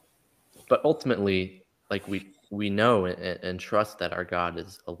ultimately, like we know and trust that our God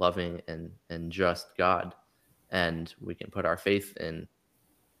is a loving and just God, and we can put our faith in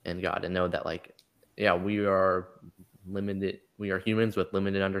God and know that, like, yeah, we are limited. We are humans with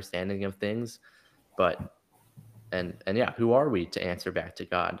limited understanding of things, but and yeah, who are we to answer back to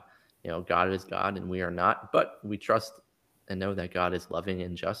God? God is God and we are not, but we trust and know that God is loving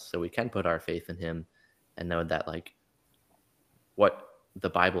and just, so we can put our faith in him and know that, like, what the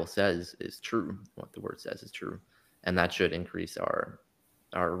Bible says is true, what the word says is true, and that should increase our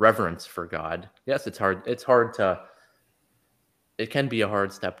reverence for God. Yes, it can be a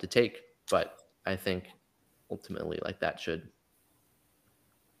hard step to take, but I think ultimately, like, that should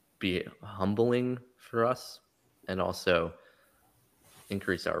be humbling for us and also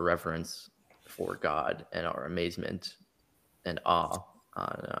increase our reverence for God and our amazement and awe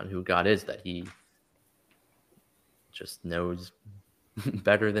on who God is, that he just knows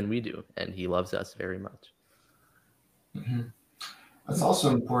better than we do, and he loves us very much. Mm-hmm. It's also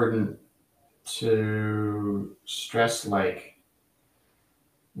important to stress, like,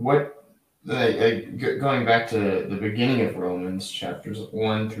 going back to the beginning of Romans, chapters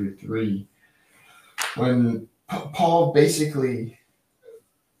 1 through 3, when Paul basically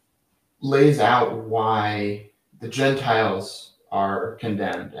lays out why the Gentiles are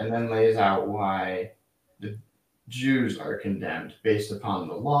condemned, and then lays out why the Jews are condemned based upon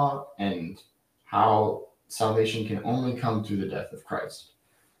the law and how salvation can only come through the death of Christ.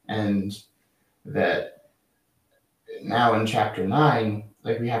 And that now in chapter 9,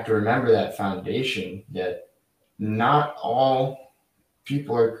 like, we have to remember that foundation, that not all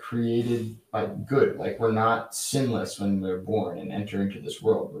people are created like good. Like, we're not sinless when we're born and enter into this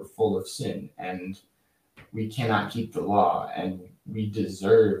world. We're full of sin, and we cannot keep the law, and we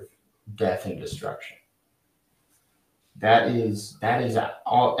deserve death and destruction. That is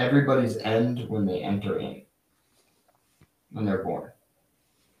everybody's end when they enter in, when they're born,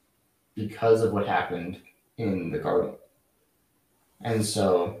 because of what happened in the garden. And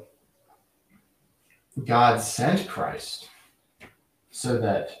so God sent Christ so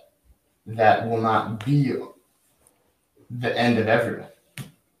that will not be the end of everyone.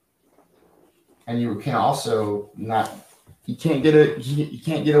 And you can also you can't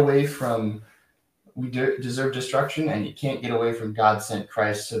get away from, we deserve destruction, and you can't get away from God sent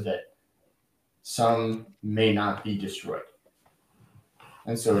Christ so that some may not be destroyed.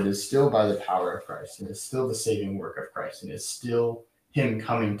 And so it is still by the power of Christ, and it's still the saving work of Christ, and it's still him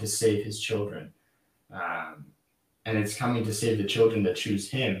coming to save his children. And it's coming to save the children that choose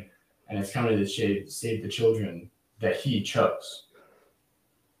him, and it's coming to save the children that he chose.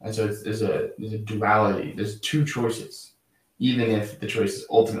 And so there's a duality. There's two choices. Even if the choice is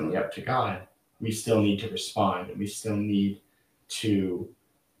ultimately up to God, we still need to respond, and we still need to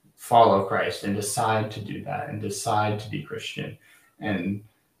follow Christ and decide to do that, and decide to be Christian, and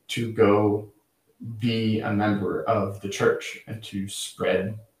to go be a member of the church and to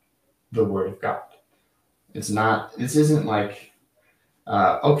spread the word of God. This isn't like,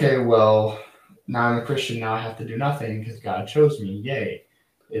 okay, well, now I'm a Christian, now I have to do nothing because God chose me, yay.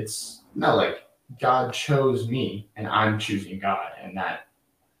 It's not like God chose me and I'm choosing God, and that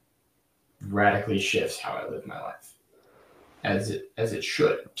radically shifts how I live my life, as it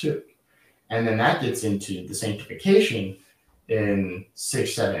should too. And then that gets into the sanctification in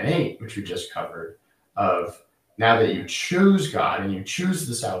 6, 7, and 8, which we just covered, of now that you choose God and you choose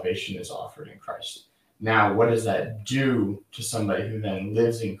the salvation that's offered in Christ, now what does that do to somebody who then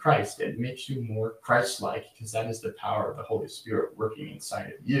lives in Christ? It makes you more Christ-like, because that is the power of the Holy Spirit working inside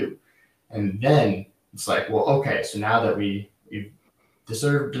of you. And then it's like, well, okay, so now that we've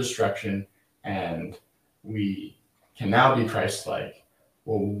deserved destruction and we can now be Christ-like,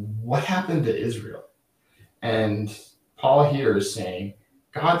 well, what happened to Israel? And Paul here is saying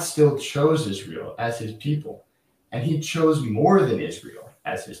God still chose Israel as his people, and he chose more than Israel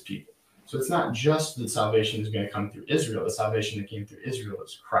as his people. So it's not just that salvation is going to come through Israel. The salvation that came through Israel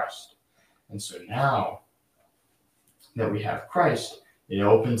is Christ. And so now that we have Christ, it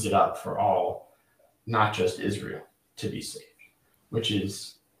opens it up for all, not just Israel, to be saved, but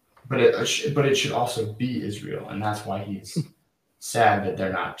it should also be Israel. And that's why he's sad that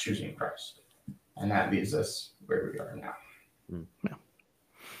they're not choosing Christ. And that leaves us where we are now. Yeah.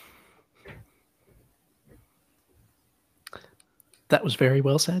 That was very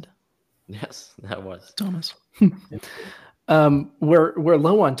well said. Yes, that was. Thomas. We're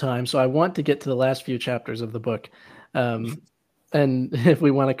low on time, so I want to get to the last few chapters of the book. And if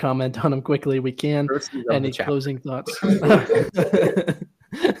we want to comment on them quickly, we can. Any closing thoughts?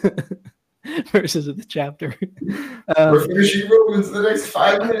 Verses of the chapter. We're finishing Romans in the next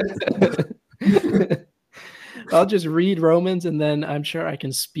 5 minutes. I'll just read Romans, and then I'm sure I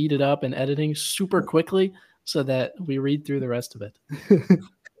can speed it up in editing super quickly so that we read through the rest of it.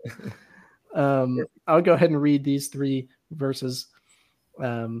 I'll go ahead and read these 3 verses,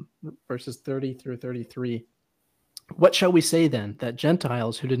 verses 30 through 33. What shall we say then? That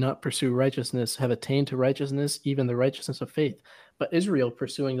Gentiles who did not pursue righteousness have attained to righteousness, even the righteousness of faith. But Israel,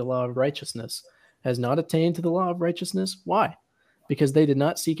 pursuing the law of righteousness, has not attained to the law of righteousness. Why? Because they did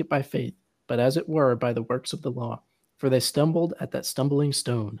not seek it by faith, but as it were by the works of the law. For they stumbled at that stumbling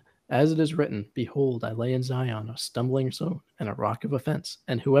stone. As it is written, behold, I lay in Zion a stumbling stone and a rock of offense,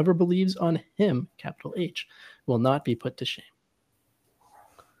 and whoever believes on him, capital H, will not be put to shame.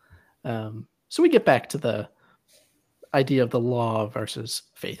 So we get back to the idea of the law versus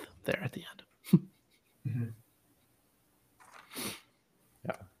faith there at the end. Mm-hmm.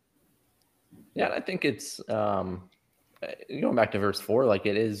 Yeah, and I think it's going back to verse 4, like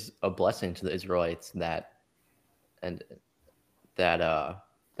it is a blessing to the Israelites that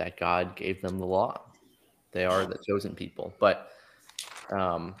God gave them the law. They are the chosen people. But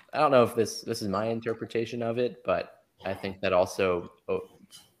I don't know if this is my interpretation of it, but I think that also,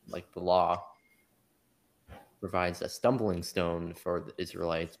 like the law provides a stumbling stone for the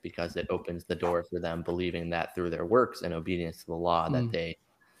Israelites because it opens the door for them believing that through their works and obedience to the law that they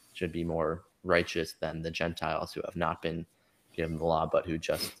should be more righteous than the Gentiles who have not been given the law but who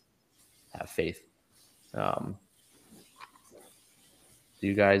just have faith. Do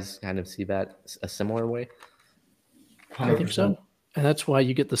you guys kind of see that a similar way? 100%. I think so. And that's why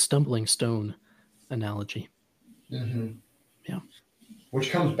you get the stumbling stone analogy. Mm-hmm. Yeah. Which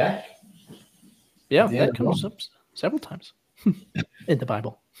comes back. Yeah, that comes up several times in the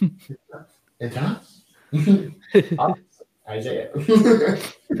Bible. It does? Isaiah. Go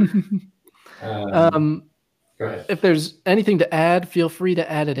ahead. If there's anything to add, feel free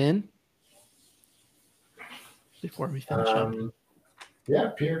to add it in before we finish up.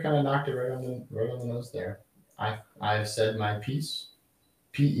 Yeah, Peter kind of knocked it right on the nose there. I've said my piece.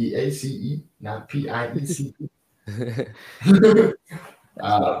 PEACE, not PIEC.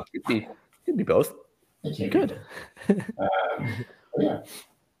 Could be both. It can't Good. Yeah.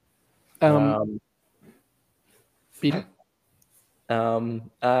 Peter?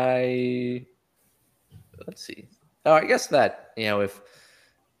 Let's see. Oh, I guess that, these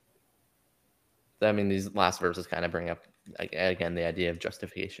last verses kind of bring up, again, the idea of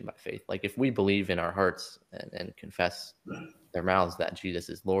justification by faith. Like if we believe in our hearts and confess their mouths that Jesus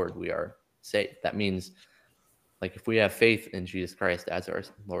is Lord, we are saved. That means, like, if we have faith in Jesus Christ as our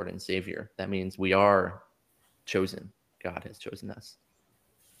Lord and Savior, that means we are chosen. God has chosen us.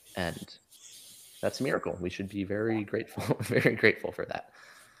 And that's a miracle. We should be very grateful, very grateful for that.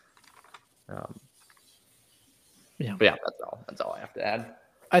 But yeah, that's all I have to add.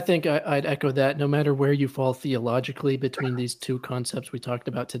 I think I'd echo that. No matter where you fall theologically between these two concepts we talked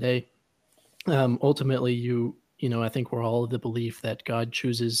about today, ultimately, I think we're all of the belief that God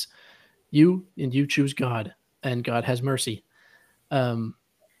chooses you and you choose God, and God has mercy. And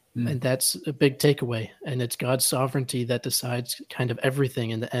that's a big takeaway. And it's God's sovereignty that decides kind of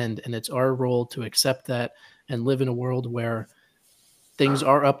everything in the end. And it's our role to accept that and live in a world where things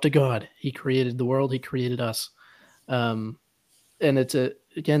are up to God. He created the world. He created us. And this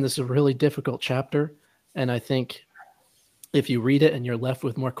is a really difficult chapter. And I think if you read it and you're left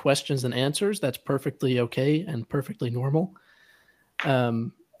with more questions than answers, that's perfectly okay and perfectly normal.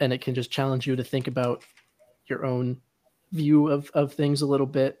 And it can just challenge you to think about your own view of things a little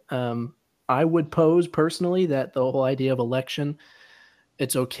bit. I would pose personally that the whole idea of election,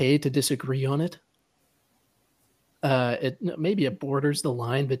 it's okay to disagree on it. Maybe it borders the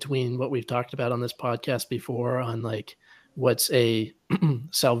line between what we've talked about on this podcast before on like what's a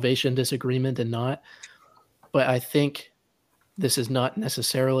salvation disagreement and not. But I think this is not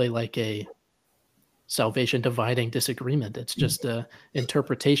necessarily like a salvation dividing disagreement. It's just a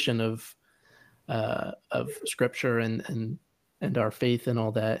interpretation of scripture and our faith and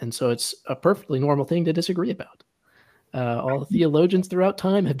all that. And so it's a perfectly normal thing to disagree about. All the theologians throughout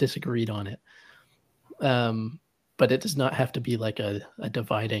time have disagreed on it. But it does not have to be like a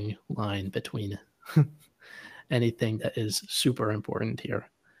dividing line between anything that is super important here.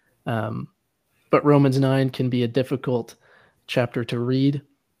 But Romans 9 can be a difficult chapter to read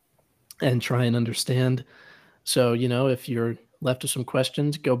and try and understand. So, if you're left with some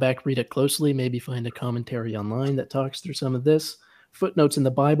questions, go back, read it closely, maybe find a commentary online that talks through some of this. Footnotes in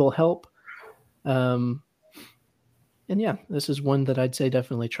the Bible help. And yeah, this is one that I'd say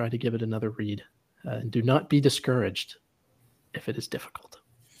definitely try to give it another read. And do not be discouraged if it is difficult.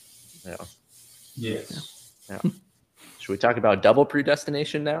 Yeah. Yes. Yeah. Should we talk about double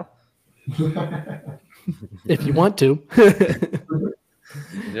predestination now? If you want to.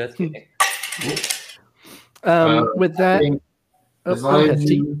 Just kidding. With that, as long as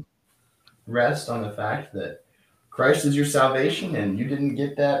you rest on the fact that Christ is your salvation and you didn't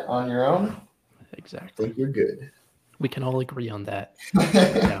get that on your own, exactly, I think you're good. We can all agree on that.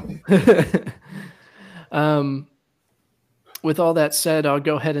 With all that said, I'll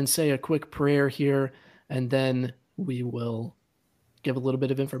go ahead and say a quick prayer here, and then we will give a little bit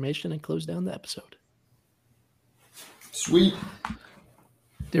of information and close down the episode. Sweet.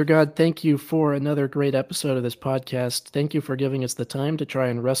 Dear God, thank you for another great episode of this podcast. Thank you for giving us the time to try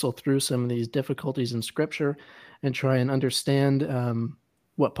and wrestle through some of these difficulties in Scripture and try and understand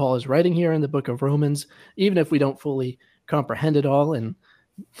what Paul is writing here in the book of Romans, even if we don't fully comprehend it all. And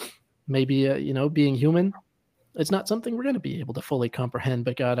maybe, being human, it's not something we're going to be able to fully comprehend.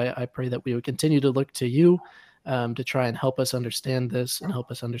 But God, I pray that we would continue to look to you to try and help us understand this and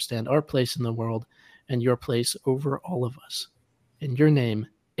help us understand our place in the world and your place over all of us. In your name,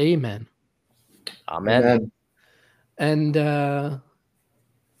 amen. Amen. And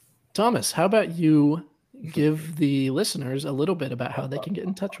Thomas, how about you give the listeners a little bit about how they can get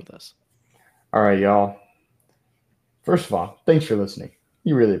in touch with us? All right, y'all. First of all, thanks for listening.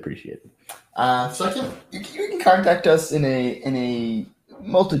 You really appreciate it. Second, you can contact us in a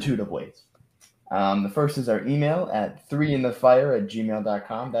multitude of ways. The first is our email at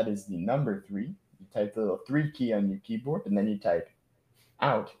 3inthefire@gmail.com. That is the number 3. You type the little 3 key on your keyboard, and then you type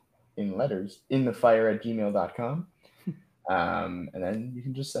out in letters inthefire@gmail.com. And then you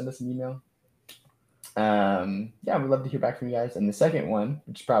can just send us an email. We'd love to hear back from you guys. And the second one,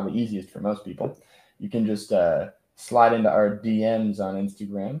 which is probably easiest for most people, you can just slide into our DMs on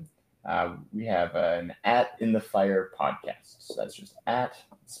Instagram. We have an @InTheFire podcast. So that's just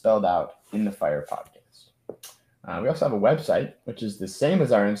spelled out in the Fire podcast. We also have a website, which is the same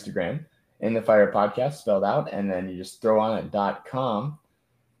as our Instagram, In the Fire podcast spelled out, and then you just throw on a .com,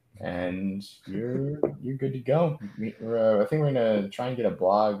 and you're good to go. I think we're gonna try and get a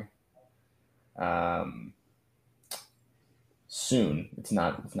blog soon. It's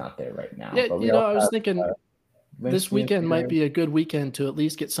not there right now. Yeah, but I was thinking this weekend might be a good weekend to at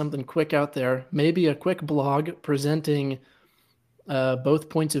least get something quick out there. Maybe a quick blog presenting both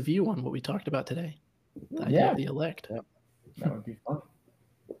points of view on what we talked about today. The idea of the elect. Yeah. That would be fun.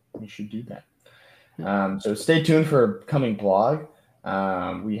 We should do that. So stay tuned for a coming blog.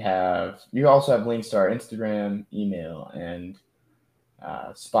 You also have links to our Instagram, email, and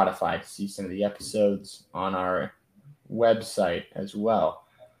Spotify to see some of the episodes on our website as well.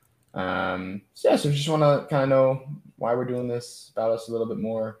 So just want to kind of know why we're doing this, about us a little bit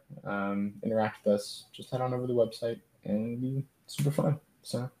more, interact with us, just head on over to the website, and it'll be super fun.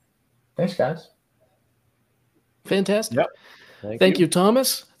 So thanks, guys. Fantastic. Yep. Thank you,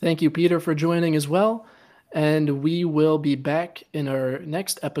 Thomas. Thank you, Peter, for joining as well. And we will be back in our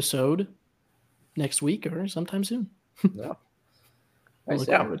next episode next week or sometime soon. Yeah. Nice.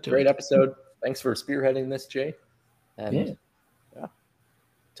 Great episode. Thanks for spearheading this, Jay. And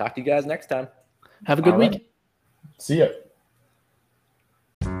talk to you guys next time. Have a good week. See ya.